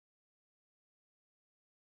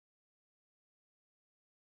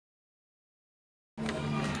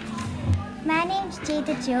name's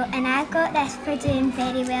Jada Jo and I got this for doing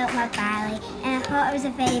very well at my ballet, and I thought it was a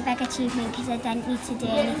very big achievement because I didn't need to do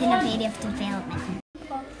anything of area of development.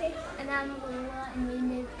 And I'm Lola, and we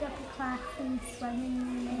moved up a class in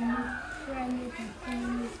swimming and we're in the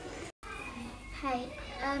things. Hi,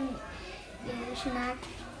 yeah, Shanag,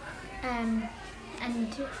 and I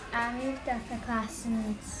moved up a class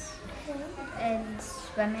in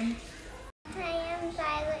swimming. Hi, I'm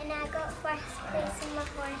Violet and I got first place in my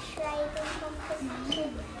horse riding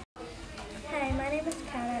competition. Hi, my name is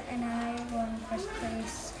Cara and I won first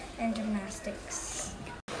place in gymnastics.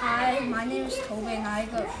 Hi, my name is Toby and I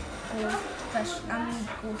got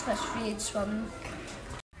goldfish free at swimming.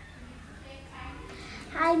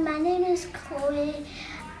 Hi, my name is Chloe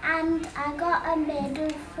and I got a medal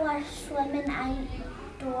for swimming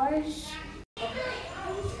outdoors.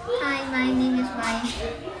 Hi, my name is Ryan.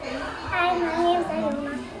 Hi, my name is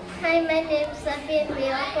Iona. Hi, my name is Libby and we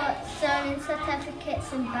all got swimming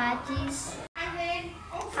certificates and badges.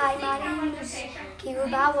 Hi, my name is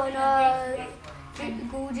Caleb. I won a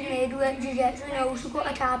golden medal at Jiu-Jitsu and I also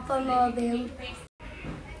got a tab for my belt.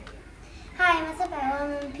 Hi, I'm Isabella.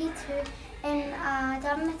 I'm in P2 and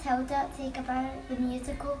done Matilda take about the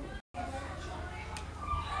musical.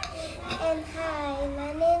 And hi,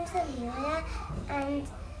 my name's Amelia and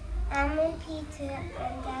I'm in P2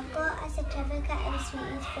 and I got a certificate in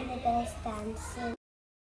Sweeties for the best dancing.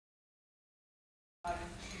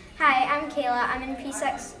 Hi, I'm Kayla. I'm in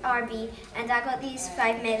P6 RB and I got these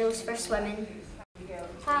 5 medals for swimming.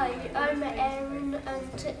 Hi, I'm Erin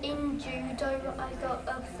and in judo I got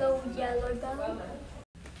a full yellow belt.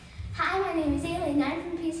 Hi, my name is Aileen. I'm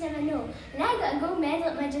from P7O and I got a gold medal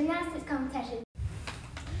at my gymnastics competition.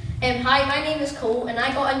 Hi, my name is Cole and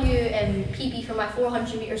I got a new PB for my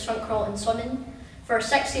 400 metres front crawl in swimming. For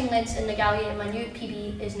 16 lengths in the galley, my new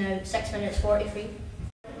PB is now 6 minutes 43.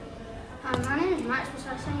 Hi, my name is Max.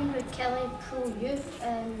 I signed with Kelly Pro Youth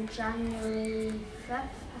in January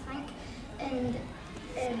 5th, I think.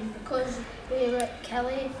 And because we were at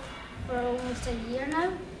Kelly for almost a year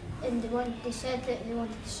now, and they said that they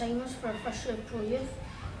wanted to sign us for our first year Pro Youth,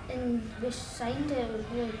 and we signed it. It was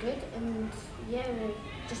really good, and yeah, we've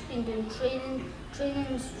just been doing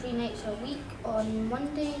trainings 3 nights a week on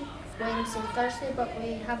Monday, Wednesday, Thursday, but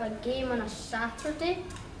we have a game on a Saturday.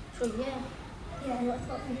 So yeah, what's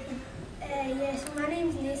up, Nathan? So my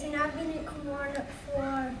name's Nathan. I've been at Kilmarnock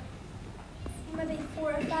for maybe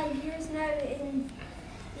 4 or 5 years now, and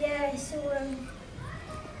yeah, so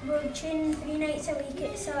we're training 3 nights a week.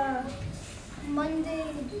 It's Monday,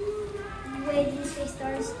 Wednesday,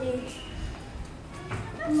 Thursday.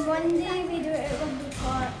 Monday we do it at Rugby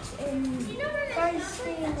Park, and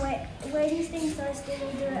Wednesday and Thursday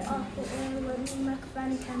we do it up at the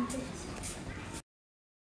Macavani campus.